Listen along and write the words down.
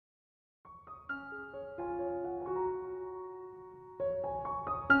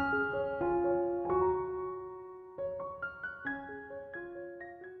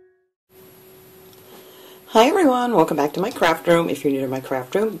Hi everyone, welcome back to my craft room. If you're new to my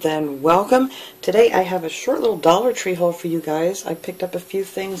craft room, then welcome. Today I have a short little Dollar Tree haul for you guys. I picked up a few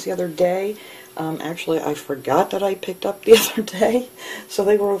things the other day. Actually, I forgot that I picked up the other day, so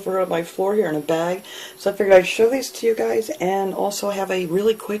they were over on my floor here in a bag. So I figured I'd show these to you guys, and also have a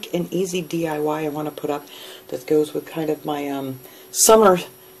really quick and easy DIY I want to put up that goes with kind of my summer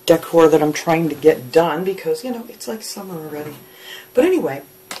decor that I'm trying to get done, because, you know, it's like summer already. But anyway,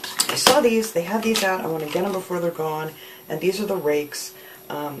 I saw these, they had these out, I want to get them before they're gone, and these are the rakes.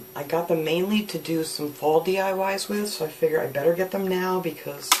 I got them mainly to do some fall DIYs with, so I figure I better get them now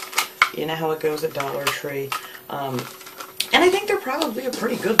because you know how it goes at Dollar Tree. And I think they're probably a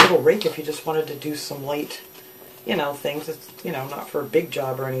pretty good little rake if you just wanted to do some light, you know, things. It's, you know, not for a big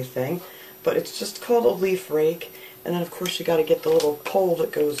job or anything, but it's just called a leaf rake. And then of course you got to get the little pole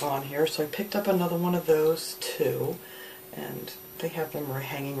that goes on here, so I picked up another one of those too, and they have them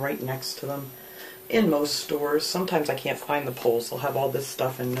hanging right next to them in most stores. Sometimes I can't find the poles. They'll have all this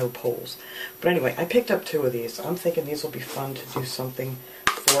stuff and no poles. But anyway, I picked up two of these. I'm thinking these will be fun to do something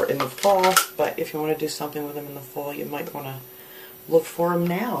for in the fall. But if you want to do something with them in the fall, you might want to look for them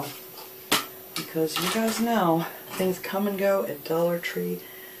now, because you guys know things come and go at Dollar Tree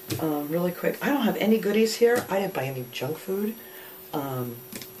really quick. I don't have any goodies here. I didn't buy any junk food.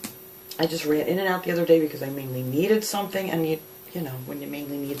 I just ran in and out the other day because I mainly needed something, and you know, when you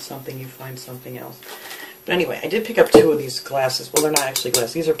mainly need something, you find something else. But anyway, I did pick up two of these glasses. Well, they're not actually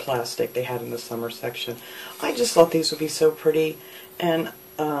glass. These are plastic they had in the summer section. I just thought these would be so pretty, and,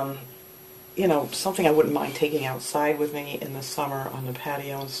 you know, something I wouldn't mind taking outside with me in the summer on the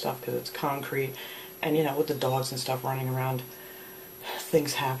patio and stuff, because it's concrete, and, you know, with the dogs and stuff running around,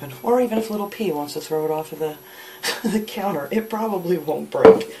 things happen. Or even if little P wants to throw it off of the counter, it probably won't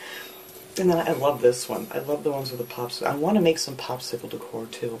break. And then I love this one. I love the ones with the popsicle. I want to make some popsicle decor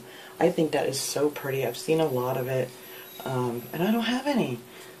too. I think that is so pretty. I've seen a lot of it, and I don't have any.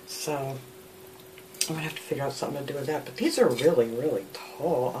 So I'm going to have to figure out something to do with that. But these are really, really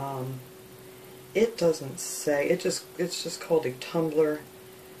tall. It doesn't say. It's just called a tumbler.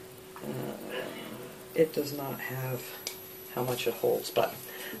 It does not have how much it holds, but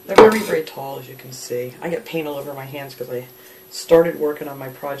they're very, very tall, as you can see. I get paint all over my hands because I started working on my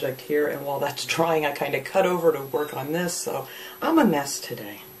project here, and while that's drying I kind of cut over to work on this, so I'm a mess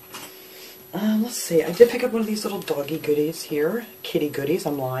today. Let's see, I did pick up one of these little doggy goodies here. Kitty goodies,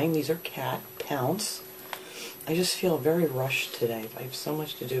 I'm lying, these are cat pounce. I just feel very rushed today. I have so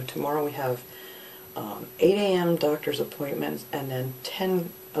much to do. Tomorrow we have 8 a.m. doctor's appointments, and then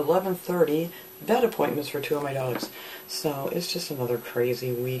 11:30 vet appointments for two of my dogs. So it's just another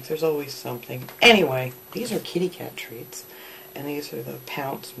crazy week. There's always something. Anyway, these are kitty cat treats, and these are the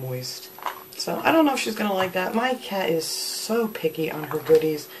Pounce Moist. So I don't know if she's going to like that. My cat is so picky on her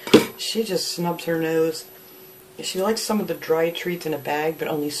goodies. She just snubs her nose. She likes some of the dry treats in a bag, but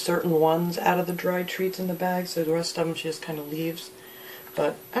only certain ones out of the dry treats in the bag, so the rest of them she just kind of leaves.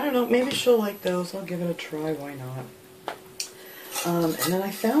 But I don't know, maybe she'll like those. I'll give it a try, why not? And then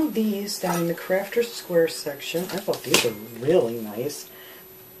I found these down in the Crafter's Square section. I thought these were really nice.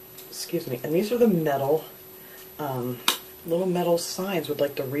 Excuse me. And these are the metal, little metal signs with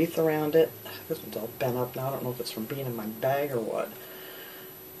like the wreath around it. This one's all bent up now. I don't know if it's from being in my bag or what.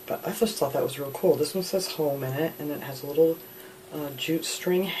 But I just thought that was real cool. This one says home in it, and it has a little jute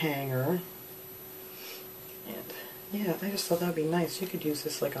string hanger. And yeah, I just thought that would be nice. You could use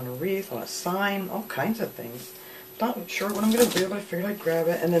this like on a wreath, on a sign, all kinds of things. Not sure what I'm going to do, but I figured I'd grab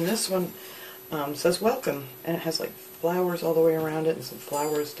it. And then this one says welcome, and it has like flowers all the way around it and some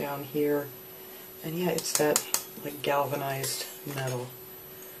flowers down here. And yeah, it's that like galvanized metal.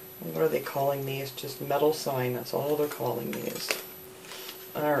 What are they calling these? Just metal sign, that's all they're calling these.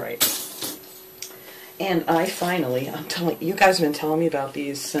 Alright. And I finally, I'm telling you guys have been telling me about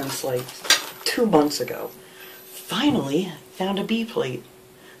these since like 2 months ago. Finally found a bee plate.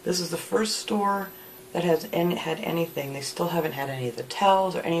 This is the first store that has had anything. They still haven't had any of the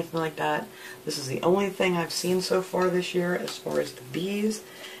towels or anything like that. This is the only thing I've seen so far this year as far as the bees,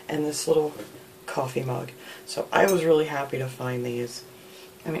 and this little coffee mug. So I was really happy to find these.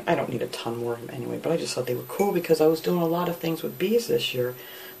 I mean, I don't need a ton more of them anyway, but I just thought they were cool because I was doing a lot of things with bees this year.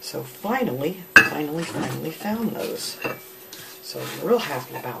 So finally found those. So I'm real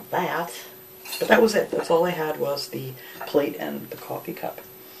happy about that. But that was it. That's all I had, was the plate and the coffee cup.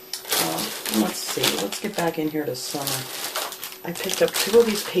 Let's see, let's get back in here to summer. I picked up two of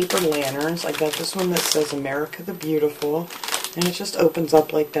these paper lanterns. I got this one that says America the Beautiful, and it just opens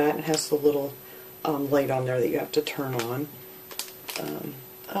up like that and has the little light on there that you have to turn on.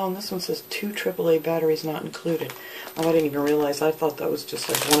 Oh, and this one says 2 AAA batteries not included. Oh, I didn't even realize. I thought that was just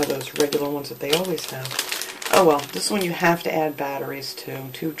like one of those regular ones that they always have. Oh well, this one you have to add batteries to,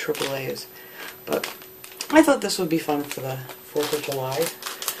 2 AAAs. But I thought this would be fun for the 4th of July,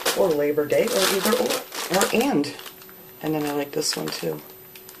 or Labor Day, or either or and. And then I like this one too.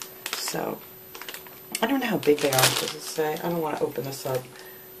 So, I don't know how big they are, does it say? I don't want to open this up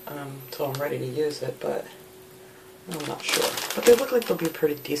until I'm ready to use it, but I'm not sure. But they look like they'll be a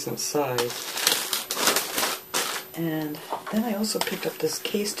pretty decent size. And then I also picked up this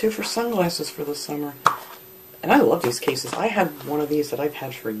case too for sunglasses for the summer. And I love these cases. I had one of these that I've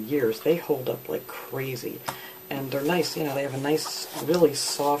had for years. They hold up like crazy. And they're nice, you know, they have a nice, really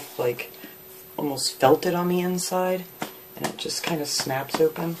soft, like, almost felted on the inside. And it just kind of snaps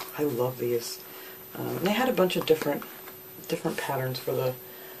open. I love these. And they had a bunch of different patterns for the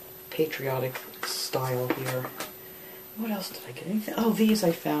patriotic style here. What else did I get? Anything? Oh, these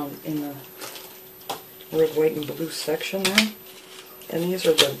I found in the red, white, and blue section there. And these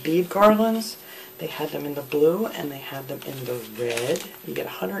are the bead garlands. They had them in the blue and they had them in the red. You get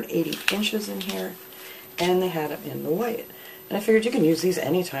 180 inches in here. And they had them in the white. And I figured you can use these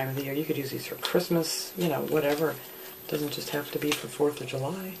any time of the year. You could use these for Christmas, you know, whatever. It doesn't just have to be for 4th of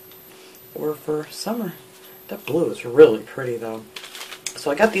July or for summer. That blue is really pretty though.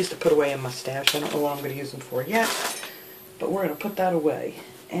 So I got these to put away in my stash. I don't know what I'm going to use them for yet, but we're going to put that away.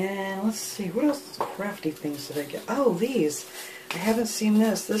 And let's see, what else crafty things did I get? Oh, these. I haven't seen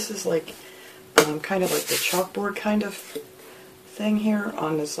this. This is like kind of like the chalkboard kind of thing here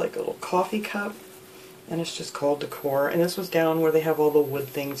on this like little coffee cup. And it's just called Decor. And this was down where they have all the wood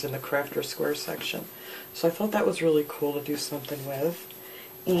things in the Crafter Square section. So I thought that was really cool to do something with.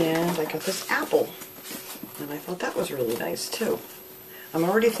 And I got this apple. And I thought that was really nice too. I'm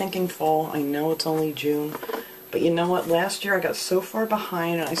already thinking fall. I know it's only June. But you know what? Last year I got so far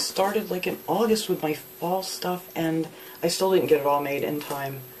behind and I started like in August with my fall stuff and I still didn't get it all made in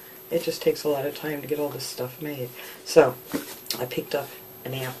time. It just takes a lot of time to get all this stuff made. So I picked up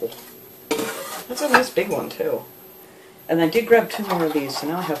an apple. That's a nice big one too. And I did grab 2 more of these, so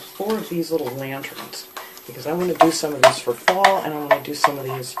now I have 4 of these little lanterns. Because I want to do some of these for fall, and I want to do some of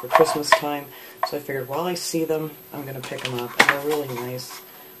these for Christmas time. So I figured while I see them, I'm going to pick them up. And they're really nice.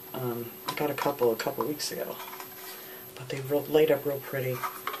 I got a couple weeks ago. But they light up real pretty.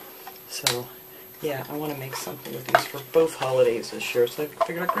 So, yeah, I want to make something with these for both holidays this year. So I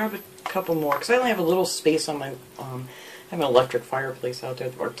figured I'd grab a couple more. Because I only have a little space on my... I have an electric fireplace out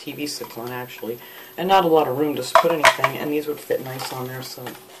there, or TV sits on actually, and not a lot of room to put anything, and these would fit nice on there, so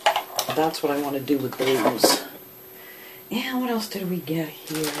that's what I want to do with those. And what else did we get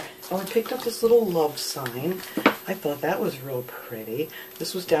here? Oh, I picked up this little love sign. I thought that was real pretty.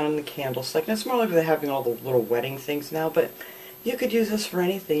 This was down in the candle section. It's more like they're having all the little wedding things now, but you could use this for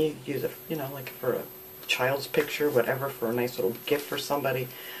anything. You could use it, you know, like for a child's picture, whatever, for a nice little gift for somebody.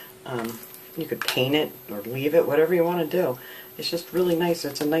 You could paint it or leave it, whatever you want to do. It's just really nice.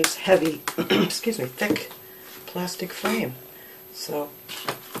 It's a nice heavy, excuse me, thick plastic frame. So,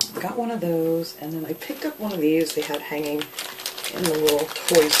 got one of those, and then I picked up one of these they had hanging in the little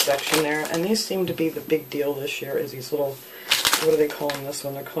toys section there, and these seem to be the big deal this year, is these little, what are they calling this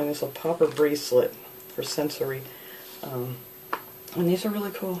one? They're calling this a popper bracelet for sensory. And these are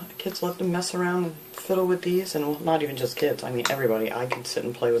really cool. Kids love to mess around and fiddle with these, and well, not even just kids. I mean, everybody. I can sit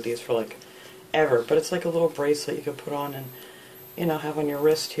and play with these for like ever. But it's like a little bracelet you can put on and, you know, have on your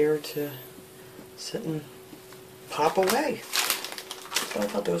wrist here to sit and pop away. So I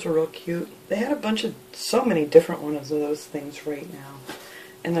thought those were real cute. They had a bunch of, so many different ones of those things right now.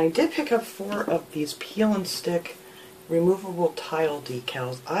 And I did pick up 4 of these peel and stick removable tile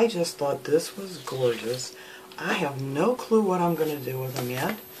decals. I just thought this was gorgeous. I have no clue what I'm going to do with them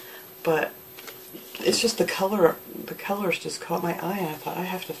yet, but it's just the colors just caught my eye, and I thought I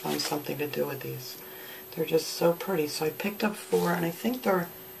have to find something to do with these. They're just so pretty. So I picked up 4, and I think they're,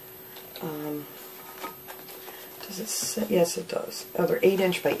 does it say? Yes, it does. Oh, they're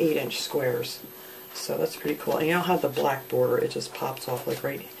 8" by 8" squares. So that's pretty cool. And you don't have the black border, it just pops off like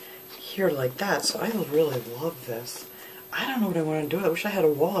right here like that. So I really love this. I don't know what I want to do with it. I wish I had a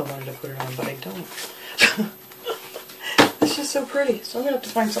wall I wanted to put it on, but I don't. It's just so pretty. So I'm going to have to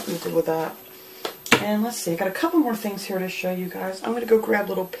find something to do with that. And let's see, I got a couple more things here to show you guys. I'm going to go grab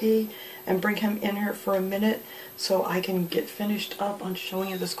Little P and bring him in here for a minute so I can get finished up on showing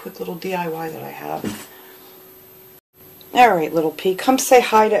you this quick little DIY that I have. Alright, Little P, come say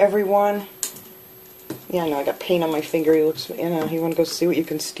hi to everyone. Yeah, I know, I got paint on my finger. He looks, you know, you want to go see what you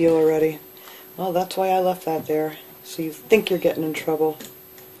can steal already. Well, that's why I left that there. So you think you're getting in trouble.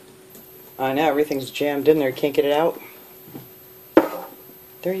 I know, everything's jammed in there. Can't get it out.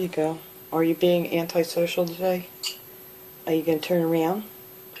 There you go. Are you being antisocial today? Are you going to turn around?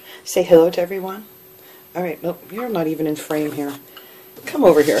 Say hello to everyone? Alright, nope, you're not even in frame here. Come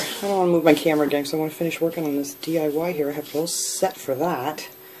over here. I don't want to move my camera again because I want to finish working on this DIY here. I have it all set for that.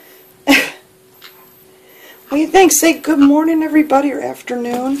 What do you think? Say good morning, everybody, or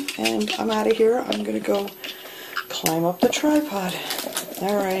afternoon. And I'm out of here. I'm going to go climb up the tripod.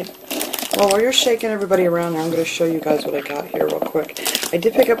 Alright. Well, while you're shaking everybody around there, I'm going to show you guys what I got here real quick. I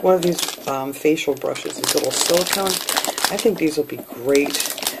did pick up one of these facial brushes, these little silicone. I think these will be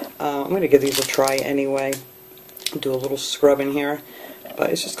great. I'm going to give these a try anyway. Do a little scrub in here. But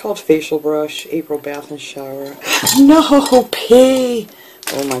it's just called Facial Brush, April Bath and Shower. No, P!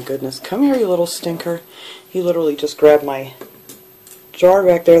 Oh my goodness. Come here, you little stinker. He literally just grabbed my jar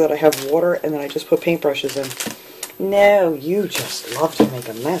back there that I have water, and then I just put paintbrushes in. No, you just love to make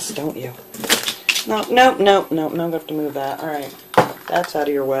a mess, don't you? No, no, no, no, no, I have to move that. Alright, that's out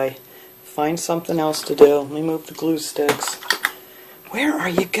of your way. Find something else to do. Let me move the glue sticks. Where are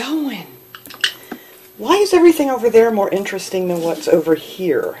you going? Why is everything over there more interesting than what's over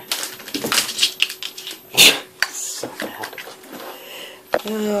here? So bad.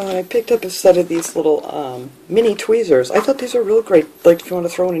 Oh, I picked up a set of these little mini tweezers. I thought these are real great, like if you want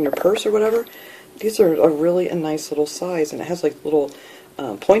to throw it in your purse or whatever. These are a nice little size, and it has like little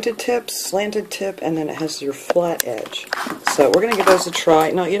pointed tips, slanted tip, and then it has your flat edge. So we're going to give those a try.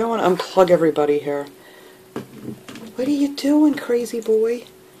 Now, you don't want to unplug everybody here. What are you doing, crazy boy?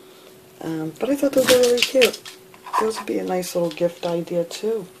 But I thought those were really cute. Those would be a nice little gift idea,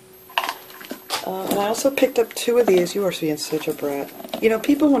 too. And I also picked up two of these. You are being such a brat. You know,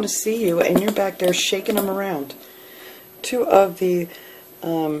 people want to see you, and you're back there shaking them around. Two of the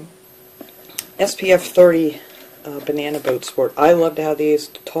SPF 30 banana boat sport. I love to have these.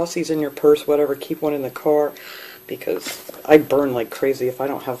 Toss these in your purse, whatever. Keep one in the car, because I burn like crazy if I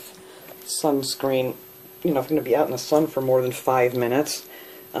don't have sunscreen. You know, if I'm going to be out in the sun for more than 5 minutes.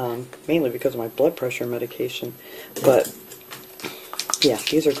 Mainly because of my blood pressure medication. But, yeah,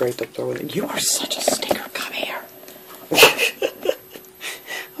 these are great to throw in. You are such a stinker. Come here.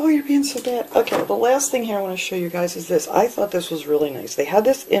 Oh, you're being so bad. Okay, the last thing here I want to show you guys is this. I thought this was really nice. They had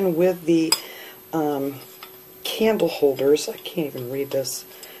this in with the candle holders. I can't even read this.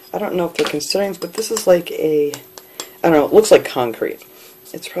 I don't know if they're considering, but this is like a, I don't know, it looks like concrete.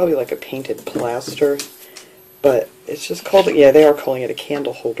 It's probably like a painted plaster. But it's just called, yeah, they are calling it a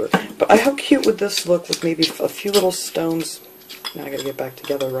candle holder. But how cute would this look with maybe a few little stones? Now I gotta get back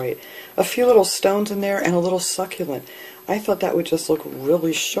together right. A few little stones in there and a little succulent. I thought that would just look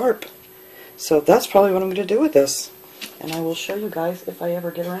really sharp. So that's probably what I'm going to do with this. And I will show you guys if I ever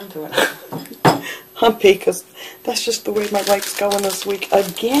get around to it. Humpy, because that's just the way my life's going this week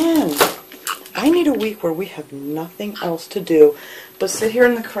again. I need a week where we have nothing else to do but sit here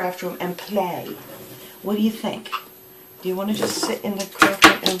in the craft room and play. What do you think? Do you want to just sit in the craft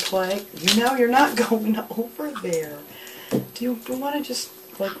room and play? No, you're not going over there. Do you want to just,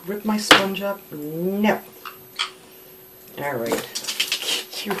 like, rip my sponge up? No.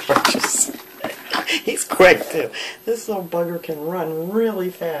 Alright. You are just... He's quick, too. This little bugger can run really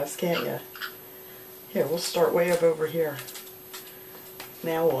fast, can't you? Here, we'll start way up over here.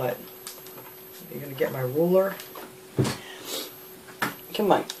 Now what? You're going to get my ruler?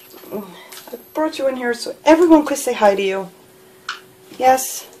 Come on. I brought you in here so everyone could say hi to you.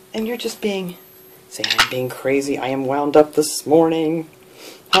 Yes, and you're just being... Say, I'm being crazy. I am wound up this morning.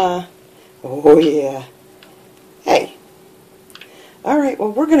 Huh? Oh, yeah. Hey. Alright,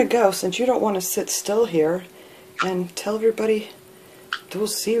 well, we're going to go since you don't want to sit still here. And tell everybody we'll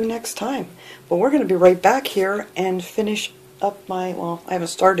see you next time. Well, we're going to be right back here and finish up my... Well, I haven't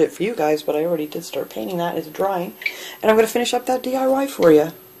started it for you guys, but I already did start painting that. It's drying. And I'm going to finish up that DIY for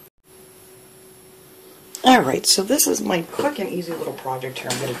you. Alright, so this is my quick and easy little project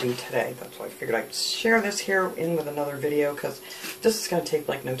here I'm going to do today. That's why I figured I'd share this here in with another video, because this is going to take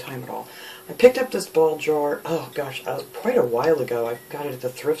like no time at all. I picked up this ball jar, oh gosh, quite a while ago. I got it at the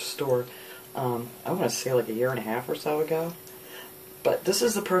thrift store, I want to say like a year and a half or so ago. But this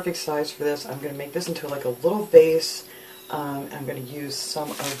is the perfect size for this. I'm going to make this into like a little vase. I'm going to use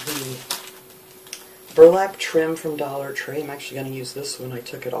some of the burlap trim from Dollar Tree. I'm actually going to use this one. I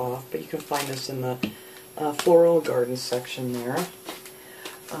took it off, but you can find this in the floral garden section there.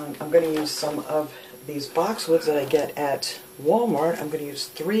 I'm going to use some of these boxwoods that I get at Walmart. I'm going to use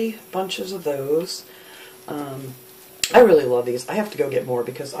 3 bunches of those. I really love these. I have to go get more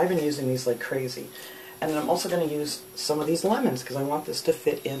because I've been using these like crazy. And then I'm also going to use some of these lemons because I want this to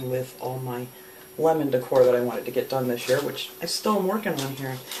fit in with all my lemon decor that I wanted to get done this year, which I still am working on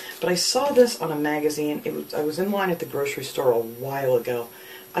here. But I saw this on a magazine. I was in line at the grocery store a while ago.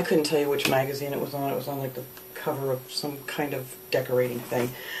 I couldn't tell you which magazine it was on. It was on like the cover of some kind of decorating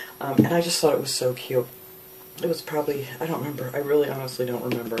thing. And I just thought it was so cute. It was probably, I don't remember, I really honestly don't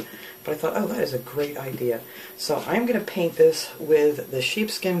remember. But I thought, oh, that is a great idea. So I'm going to paint this with the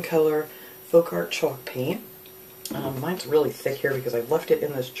sheepskin color Folk Art chalk paint. Mine's really thick here because I left it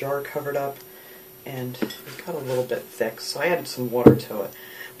in this jar covered up, and it got a little bit thick, so I added some water to it.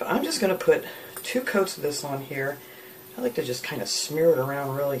 But I'm just going to put 2 coats of this on here. I like to just kind of smear it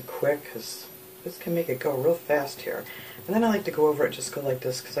around really quick because this can make it go real fast here. And then I like to go over it, just go like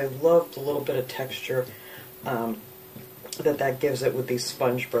this, because I love the little bit of texture that gives it with these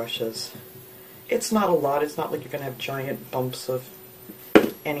sponge brushes. It's not a lot, it's not like you're going to have giant bumps of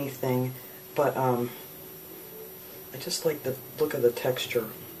anything, but I just like the look of the texture.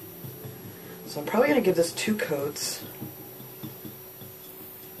 So I'm probably going to give this 2 coats.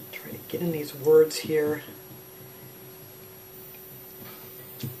 Try to get in these words here.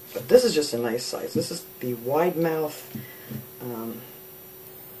 But this is just a nice size. This is the wide mouth,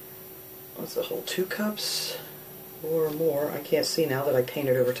 what's the whole 2 cups or more? I can't see now that I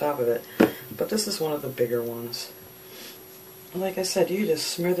painted over top of it. But this is one of the bigger ones. And like I said, you just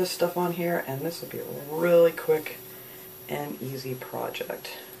smear this stuff on here and this will be a really quick and easy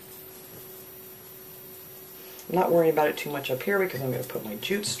project. I'm not worrying about it too much up here because I'm going to put my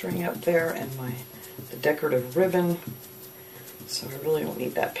jute string up there and the decorative ribbon. So I really don't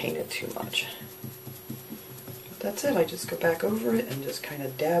need that painted too much. But that's it. I just go back over it and just kind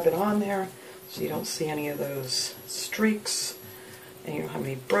of dab it on there so you don't see any of those streaks and you don't have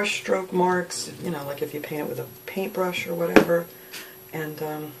any brush stroke marks, you know, like if you paint it with a paintbrush or whatever.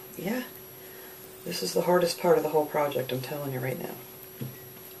 And yeah, this is the hardest part of the whole project, I'm telling you right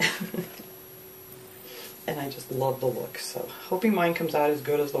now. And I just love the look, so hoping mine comes out as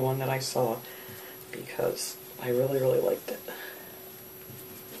good as the one that I saw, because I really, really liked it.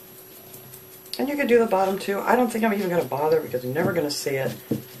 And you could do the bottom too. I don't think I'm even going to bother because you're never going to see it.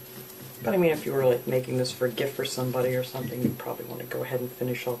 But I mean, if you were like making this for a gift for somebody or something, you'd probably want to go ahead and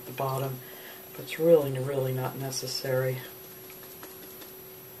finish off the bottom. But it's really, really not necessary.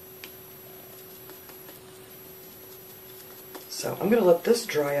 So I'm going to let this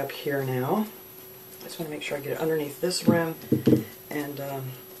dry up here now. I just want to make sure I get it underneath this rim. And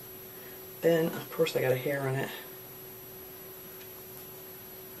then, of course, I got a hair in it.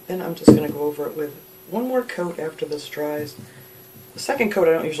 Then I'm just going to go over it with one more coat after this dries. The second coat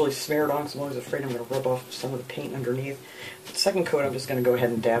I don't usually smear it on because I'm always afraid I'm going to rub off some of the paint underneath. The second coat I'm just going to go ahead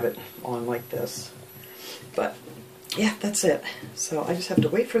and dab it on like this. But yeah, that's it. So I just have to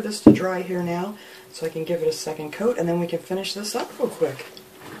wait for this to dry here now so I can give it a second coat and then we can finish this up real quick.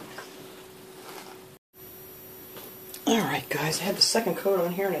 Alright guys, I had the second coat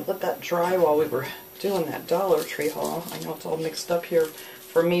on here and I let that dry while we were doing that Dollar Tree haul. I know it's all mixed up here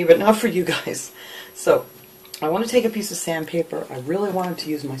for me, but not for you guys. So I want to take a piece of sandpaper. I really wanted to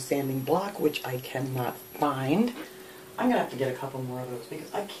use my sanding block, which I cannot find. I'm going to have to get a couple more of those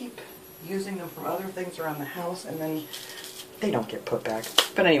because I keep using them for other things around the house and then they don't get put back.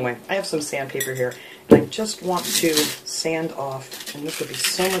 But anyway, I have some sandpaper here and I just want to sand off, and this would be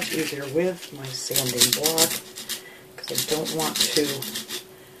so much easier with my sanding block because I don't want to,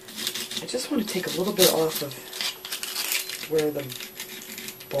 I just want to take a little bit off of where the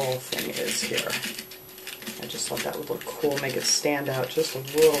ball thing is here. I just thought that would look cool, make it stand out just a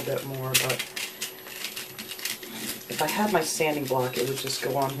little bit more, but if I had my sanding block it would just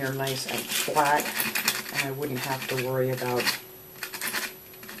go on here nice and flat and I wouldn't have to worry about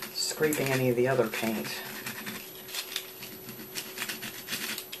scraping any of the other paint.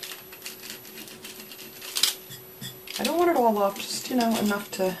 I don't want it all off, just, you know,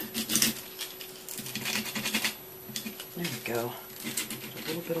 enough to, there we go.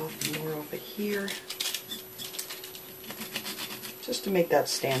 A little bit more off of here, just to make that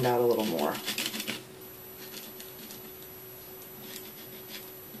stand out a little more.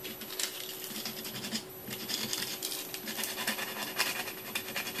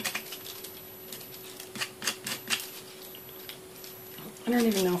 I don't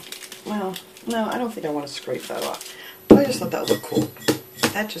even know, well, no, I don't think I want to scrape that off, but I just thought that looked cool.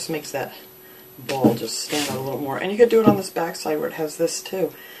 That just makes that ball just stand out a little more. And you could do it on this back side where it has this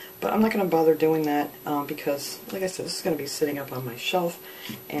too. But I'm not going to bother doing that because, like I said, this is going to be sitting up on my shelf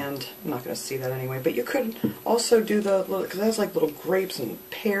and I'm not going to see that anyway. But you could also do the little, because it has like little grapes and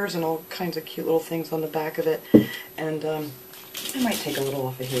pears and all kinds of cute little things on the back of it. And I might take a little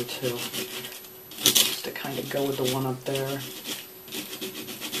off of here too, just to kind of go with the one up there.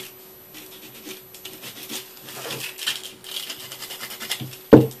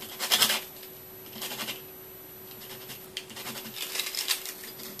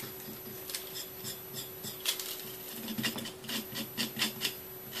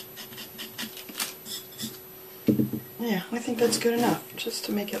 Yeah, I think that's good enough, just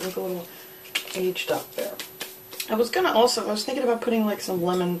to make it look a little aged up there. I was thinking about putting like some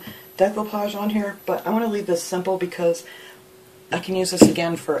lemon decoupage on here, but I want to leave this simple because I can use this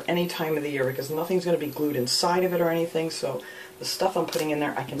again for any time of the year because nothing's going to be glued inside of it or anything, so the stuff I'm putting in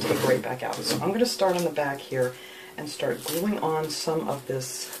there I can take right back out. So I'm going to start on the back here and start gluing on some of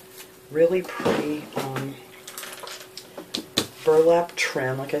this really pretty burlap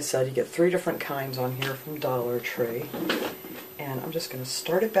trim. Like I said, you get 3 different kinds on here from Dollar Tree. And I'm just going to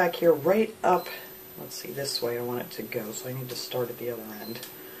start it back here right up. Let's see, this way I want it to go, so I need to start at the other end.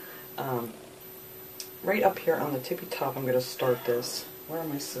 Right up here on the tippy top, I'm going to start this. Where are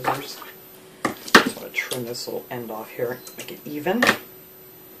my scissors? I just want to trim this little end off here, make it even.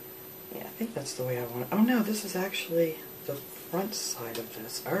 Yeah, I think that's the way I want it. Oh no, this is actually the front side of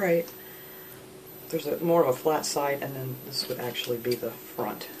this. Alright. There's more of a flat side, and then this would actually be the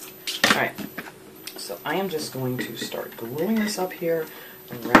front. Alright. So I am just going to start gluing this up here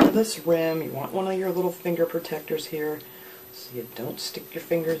around this rim. You want one of your little finger protectors here so you don't stick your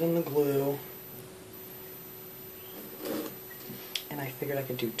fingers in the glue. And I figured I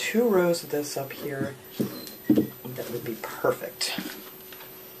could do 2 rows of this up here. That would be perfect.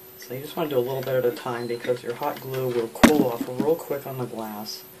 So you just want to do a little bit at a time because your hot glue will cool off real quick on the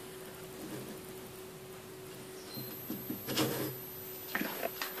glass.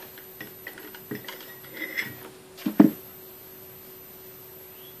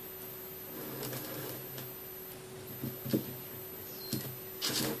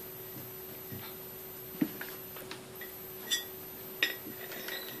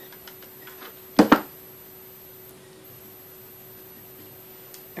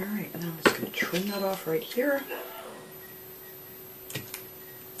 Alright, and I'm just going to trim that off right here.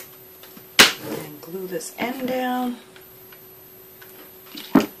 And glue this end down.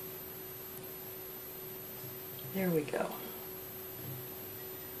 There we go.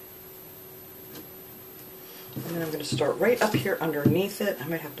 And then I'm going to start right up here underneath it. I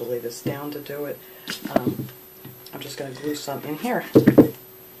might have to lay this down to do it. I'm just going to glue some in here.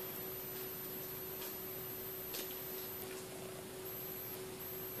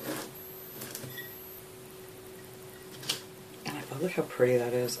 Look how pretty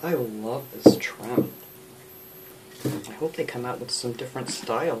that is. I love this trim. I hope they come out with some different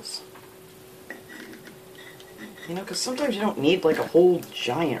styles. You know, because sometimes you don't need like a whole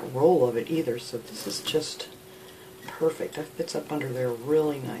giant roll of it either, so this is just perfect. That fits up under there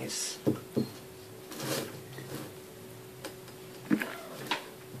really nice.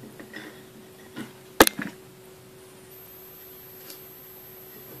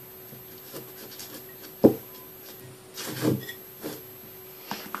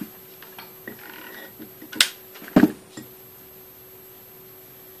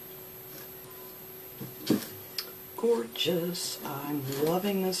 Gorgeous. I'm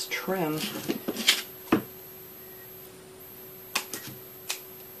loving this trim. And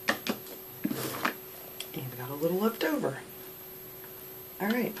we got a little left over.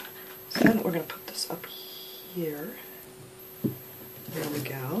 Alright, so then we're going to put this up here. There we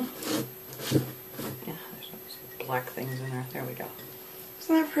go. Yeah, there's some black things in there. There we go.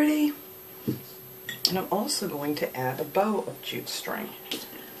 Isn't that pretty? And I'm also going to add a bow of jute string.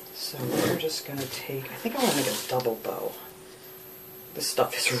 So we're just going to take, I think I want to make a double bow. This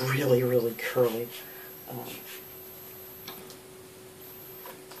stuff is really, really curly.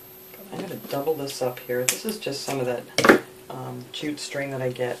 I'm going to double this up here. This is just some of that jute string that I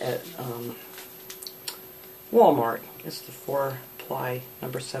get at Walmart. It's the 4-ply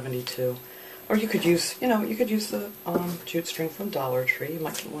number 72. Or you could use, you could use the jute string from Dollar Tree. You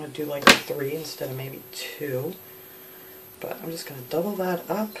might want to do like 3 instead of maybe 2. But I'm just going to double that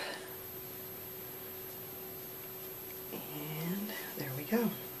up. And there we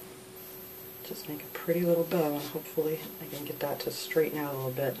go. Just make a pretty little bow, and hopefully I can get that to straighten out a little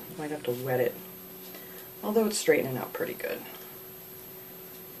bit. Might have to wet it. Although it's straightening out pretty good.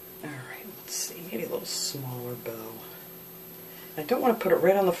 Alright, let's see. Maybe a little smaller bow. I don't want to put it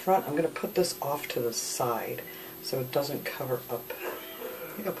right on the front. I'm going to put this off to the side so it doesn't cover up.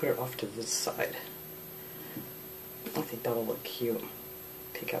 I think I'll put it off to this side. I think that'll look cute.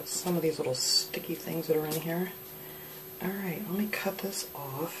 Take out some of these little sticky things that are in here. Alright, let me cut this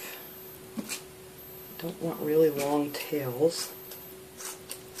off. Don't want really long tails.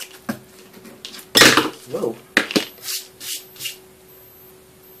 Whoa.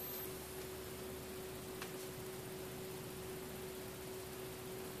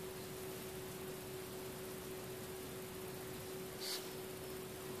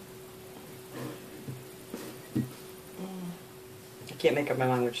 Can't make up my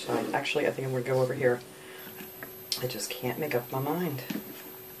mind which side. Actually, I think I'm going to go over here. I just can't make up my mind.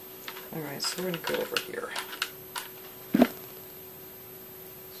 Alright, so we're going to go over here.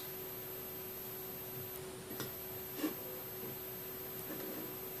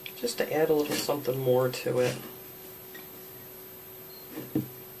 Just to add a little something more to it.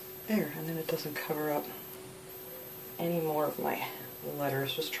 There, and then it doesn't cover up any more of my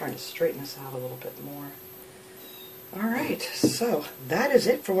letters. Just trying to straighten this out a little bit more. Alright, so that is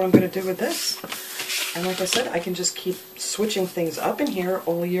it for what I'm going to do with this. And like I said, I can just keep switching things up in here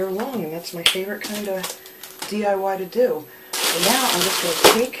all year long, and that's my favorite kind of DIY to do. So now I'm just going to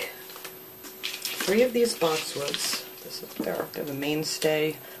take 3 of these boxwoods. This is they're the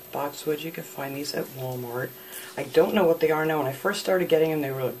mainstay boxwoods. You can find these at Walmart. I don't know what they are now. When I first started getting them,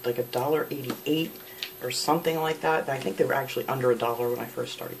 they were like $1.88 or something like that. I think they were actually under $1 when I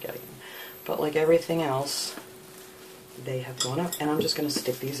first started getting them. But like everything else, they have gone up, and I'm just going to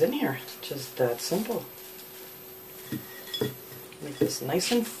stick these in here. Just that simple. Make this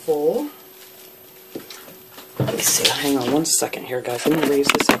nice and full. Let me see. Hang on one second here, guys. Let me raise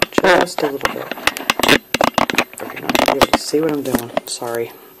this up just a little bit. Okay, not going to be able to see what I'm doing.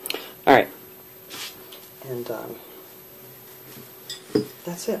 Sorry. Alright. And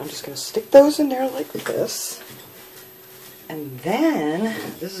that's it. I'm just going to stick those in there like this. And then,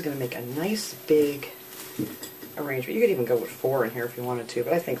 this is going to make a nice big arrangement. You could even go with 4 in here if you wanted to,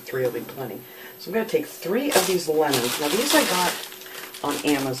 but I think 3 will be plenty. So I'm going to take 3 of these lemons. Now these I got on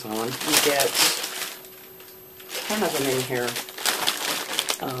Amazon. You get 10 of them in here.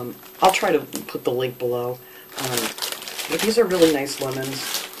 I'll try to put the link below. But these are really nice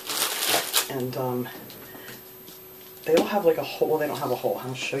lemons. And they all have like a hole. Well, they don't have a hole.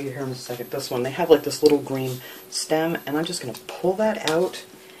 I'll show you here in a second. This one, they have like this little green stem, and I'm just going to pull that out.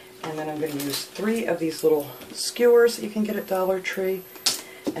 And then I'm going to use 3 of these little skewers that you can get at Dollar Tree.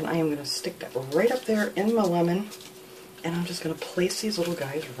 And I am going to stick that right up there in my lemon. And I'm just going to place these little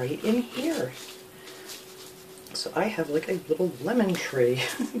guys right in here. So I have like a little lemon tree.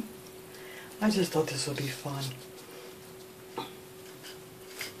 I just thought this would be fun.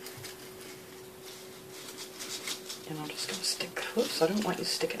 And I'm just going to stick close. I don't want you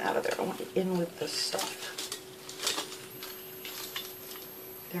sticking out of there. I want you in with this stuff.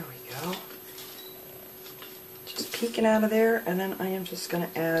 There we go. Just peeking out of there, and then I am just going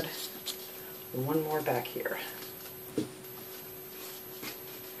to add 1 more back here.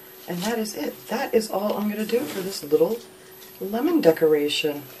 And that is it. That is all I'm going to do for this little lemon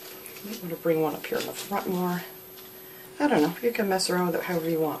decoration. I'm going to bring one up here in the front more. I don't know. You can mess around with it however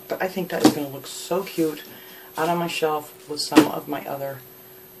you want, but I think that is going to look so cute out on my shelf with some of my other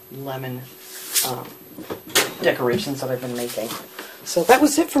lemon decorations that I've been making. So that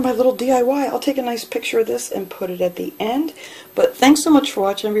was it for my little DIY. I'll take a nice picture of this and put it at the end. But thanks so much for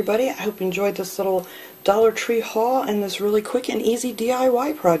watching, everybody. I hope you enjoyed this little Dollar Tree haul and this really quick and easy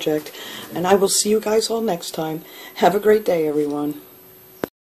DIY project. And I will see you guys all next time. Have a great day, everyone.